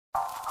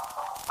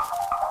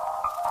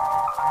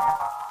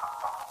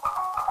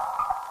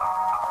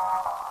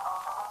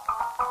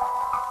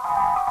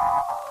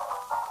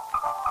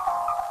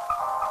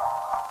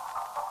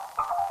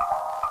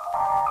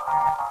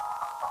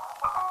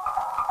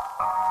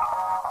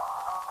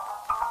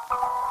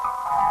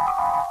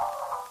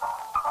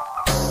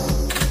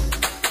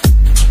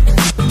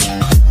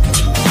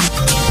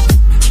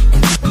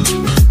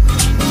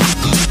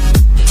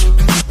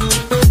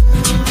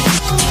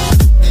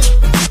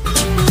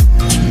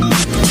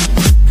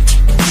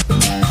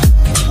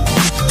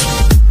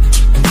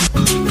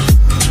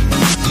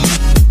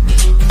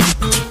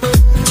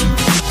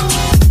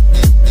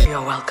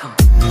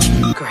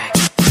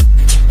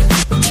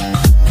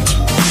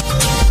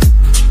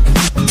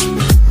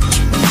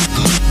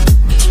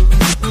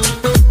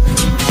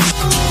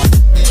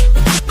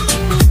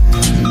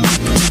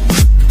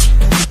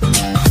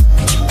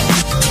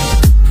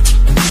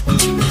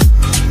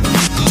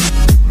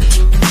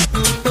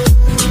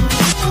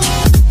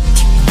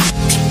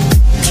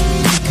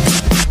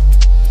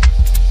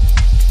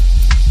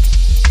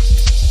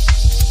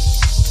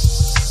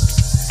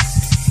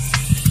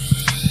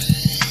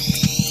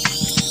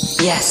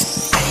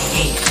Yes, I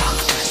hate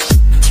doctors.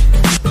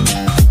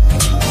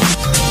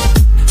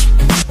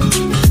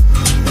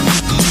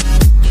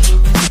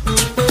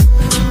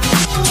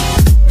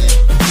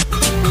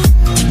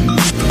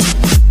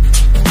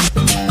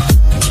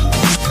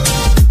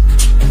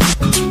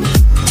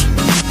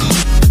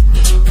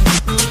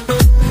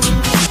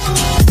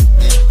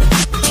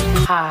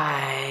 Hi.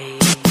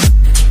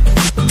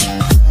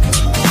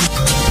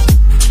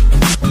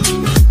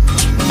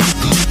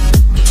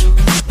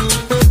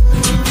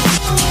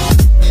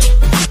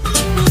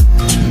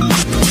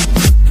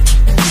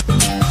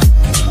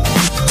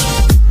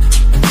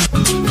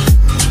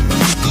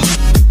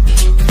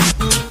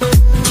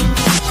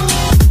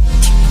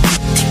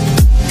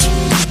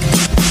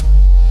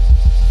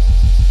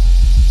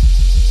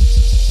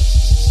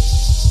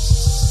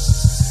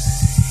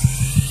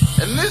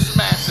 And this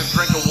massive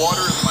drink of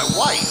water is my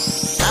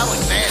wife,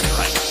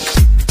 Alexandra.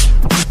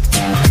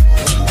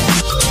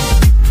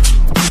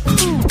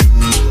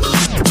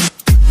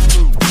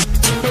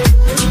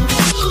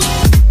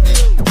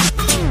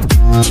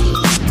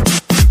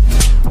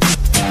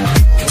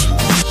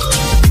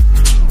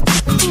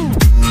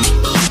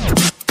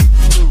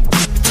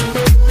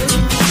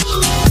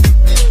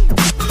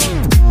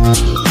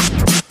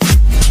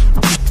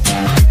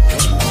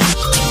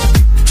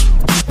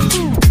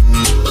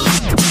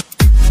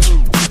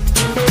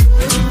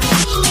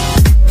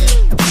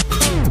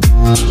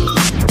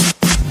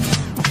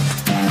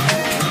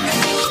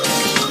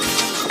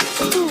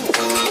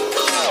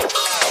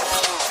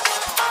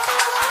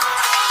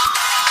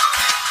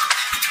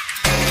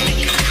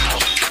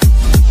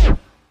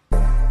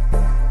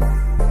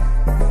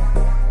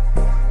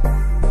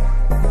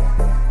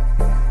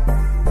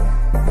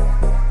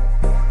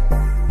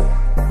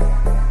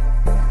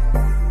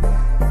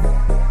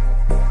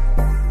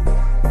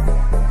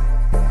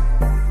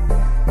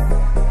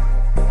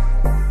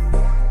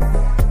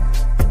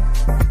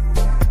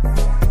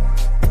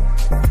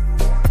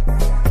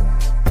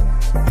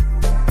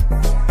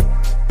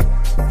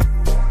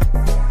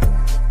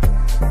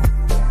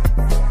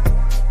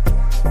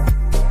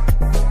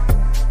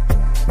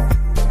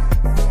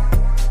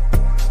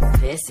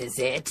 This is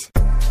it.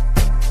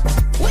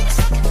 Wait a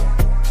second.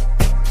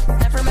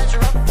 Never measure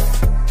up.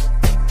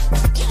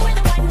 You were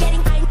the one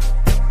getting high.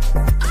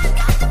 I've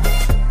got the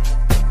plan.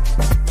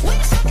 Wait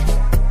a second.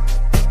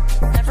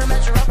 Never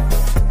measure up.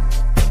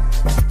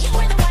 You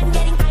were the one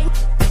getting high.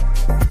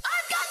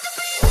 I've got the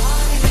plan.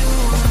 All you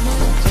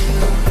wanna do,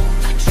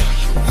 a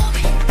giant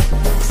woman.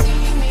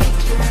 See me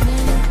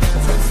turning.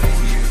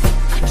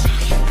 A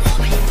giant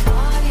woman.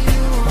 All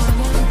you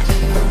wanna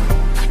do,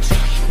 a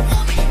giant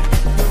woman.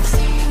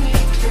 See me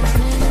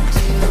turning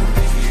to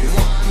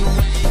one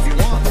way if you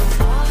want.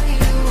 All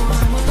you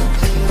wanna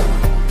do.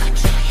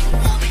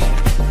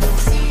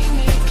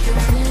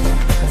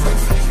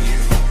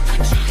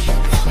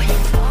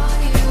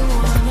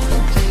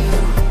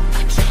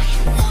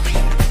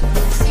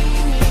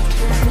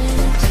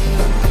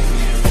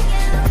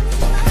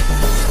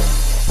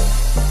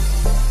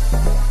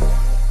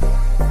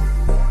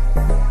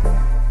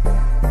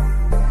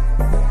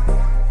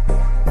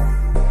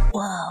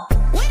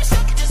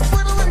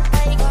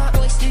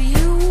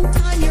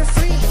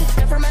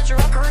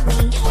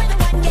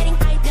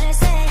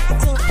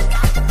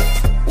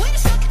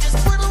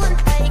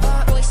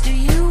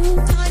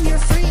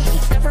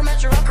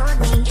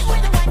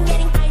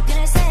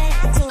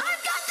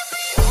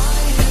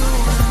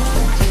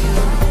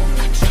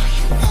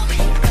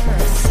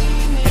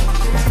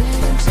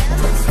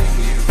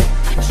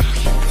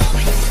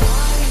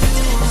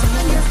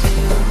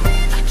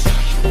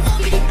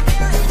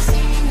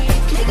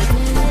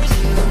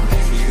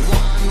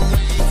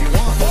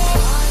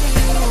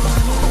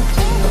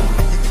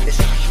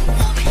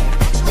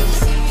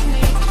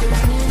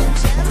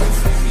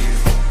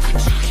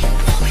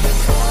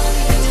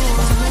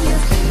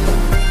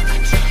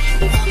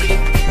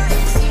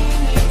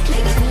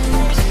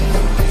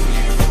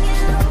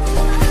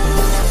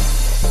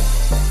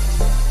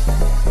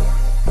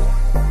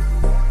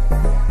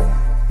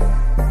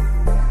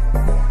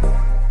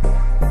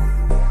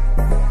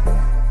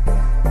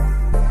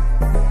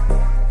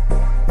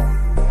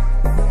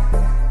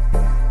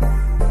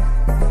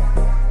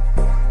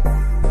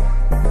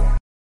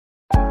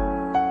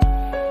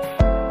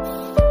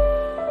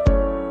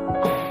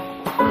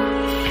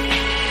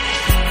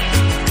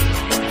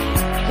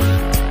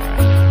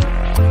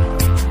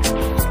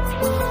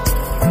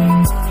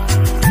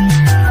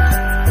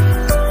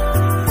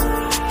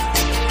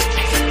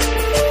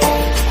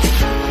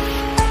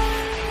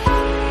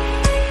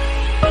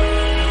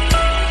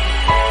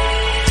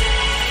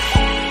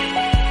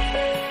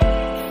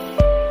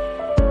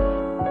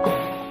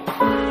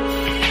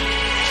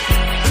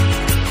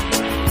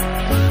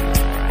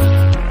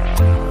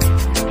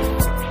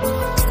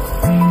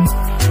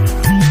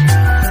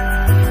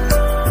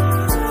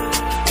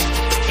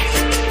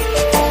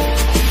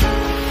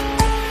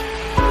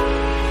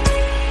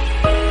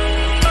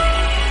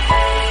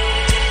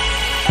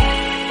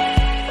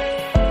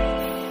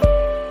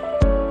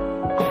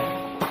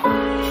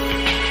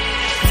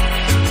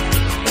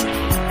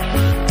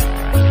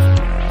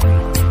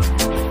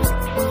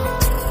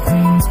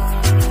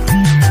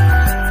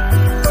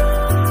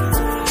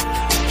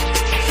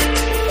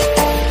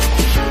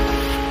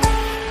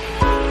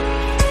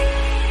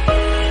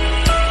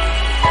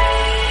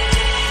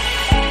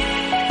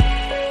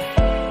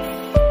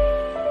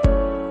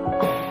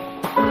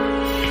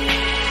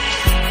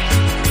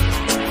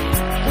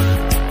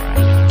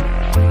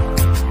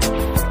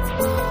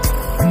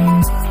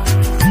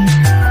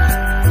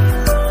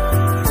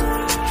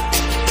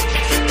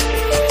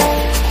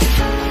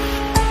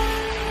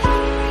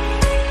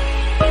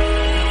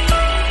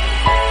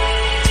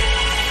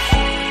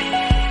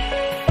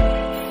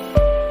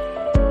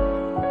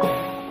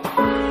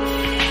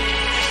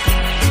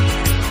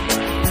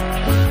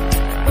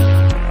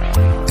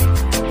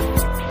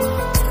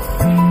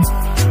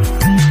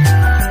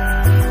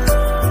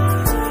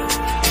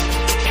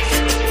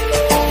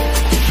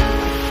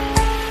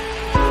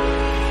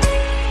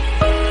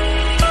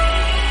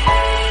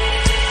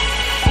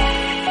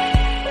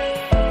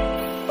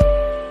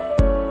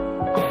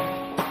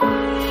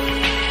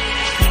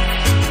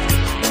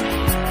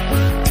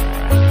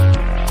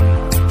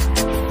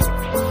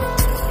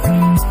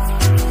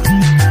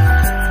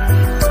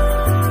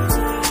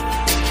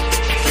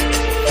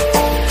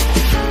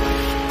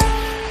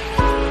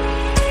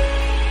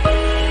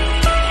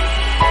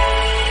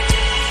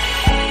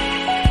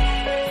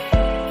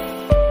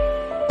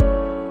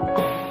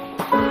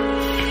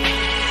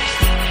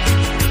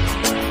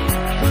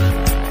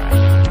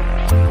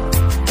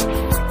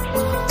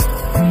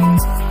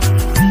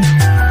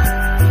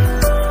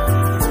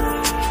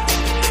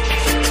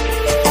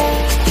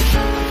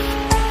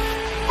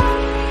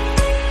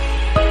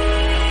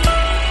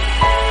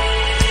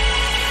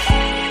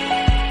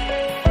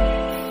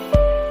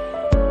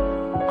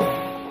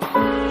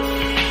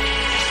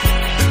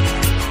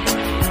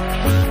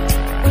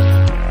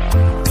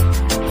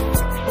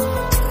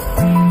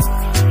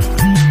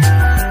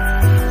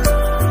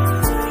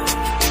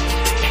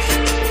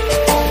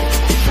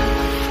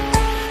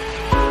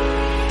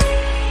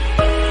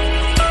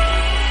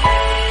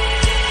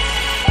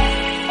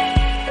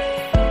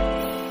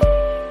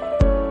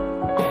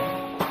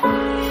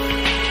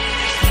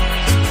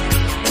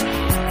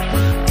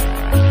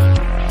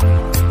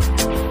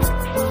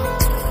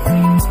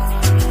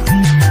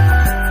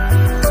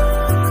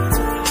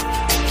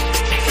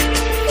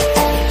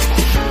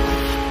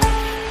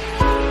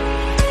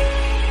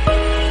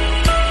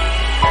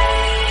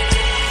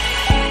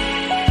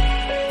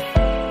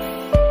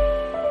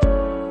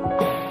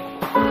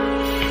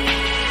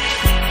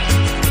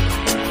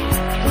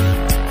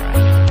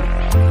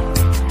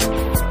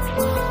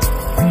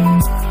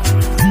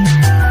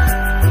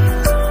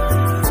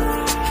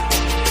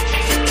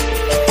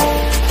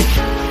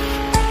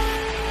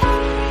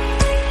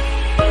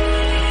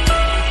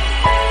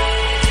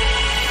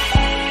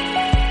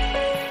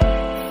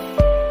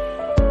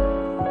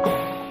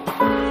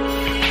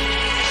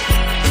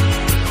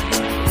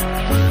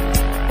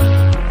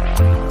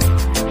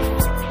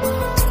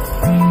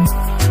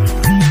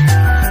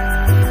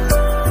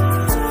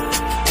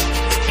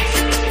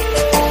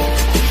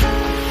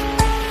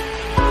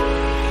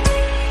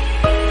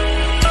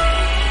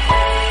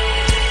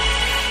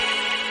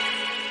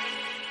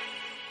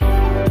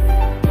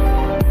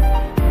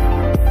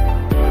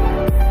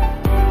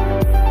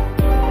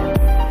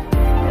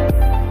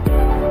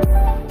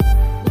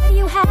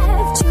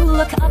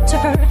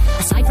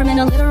 from in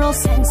a literal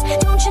sense.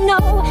 Don't you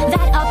know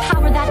that a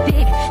power that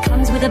big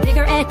comes with a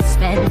bigger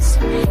expense?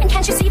 And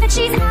can't you see that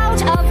she's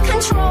out of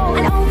control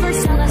and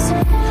overzealous?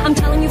 I'm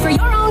telling you for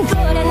your own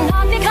good and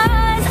not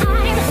because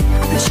I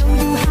could show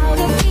you how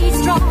to be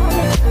strong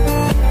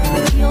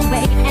the real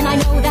way. And I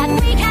know that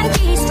we can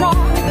be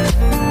strong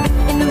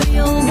in the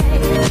real way.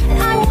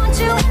 And I want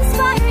to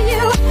inspire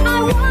you. I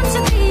want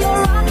to be your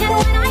rock. And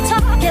when I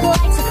talk, it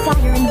lights a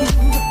fire in you.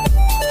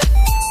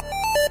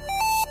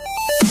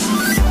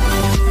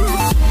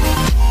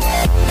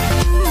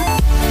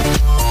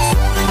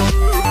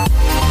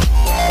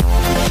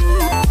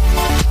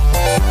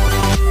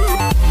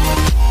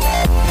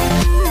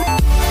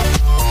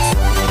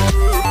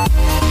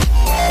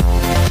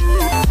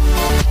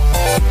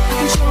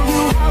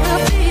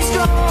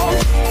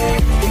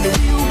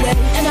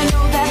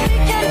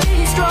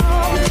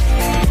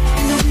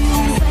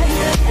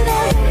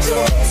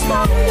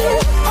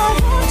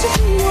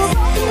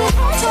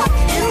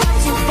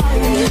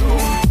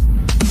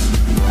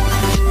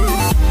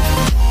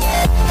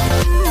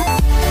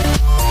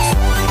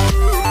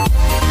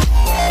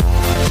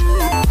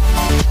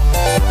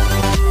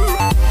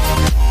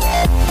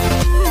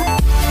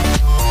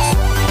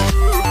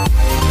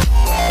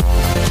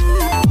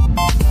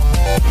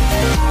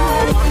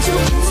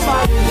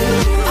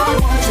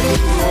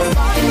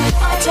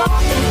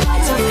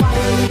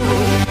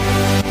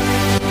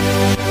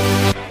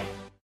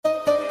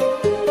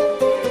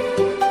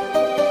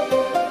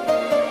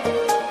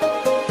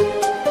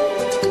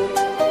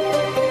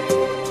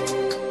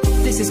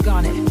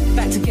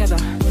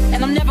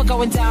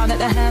 Down at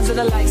the hands of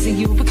the likes of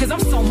you, because I'm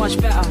so much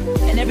better,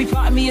 and every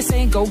part of me is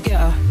saying go get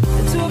her.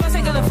 The two of us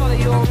ain't gonna follow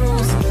your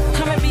rules.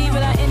 Come at me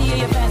without any of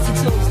your fancy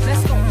tools.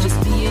 Let's go, just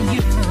me and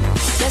you.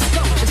 Let's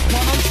go, just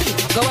one on two.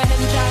 Go ahead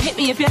and try and hit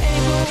me if you're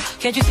able.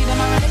 Can't you see that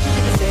my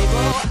relationship is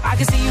stable? I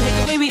can see you hate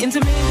the way we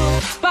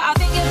intermingle, but I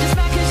think you're just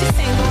mad 'cause you're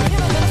single.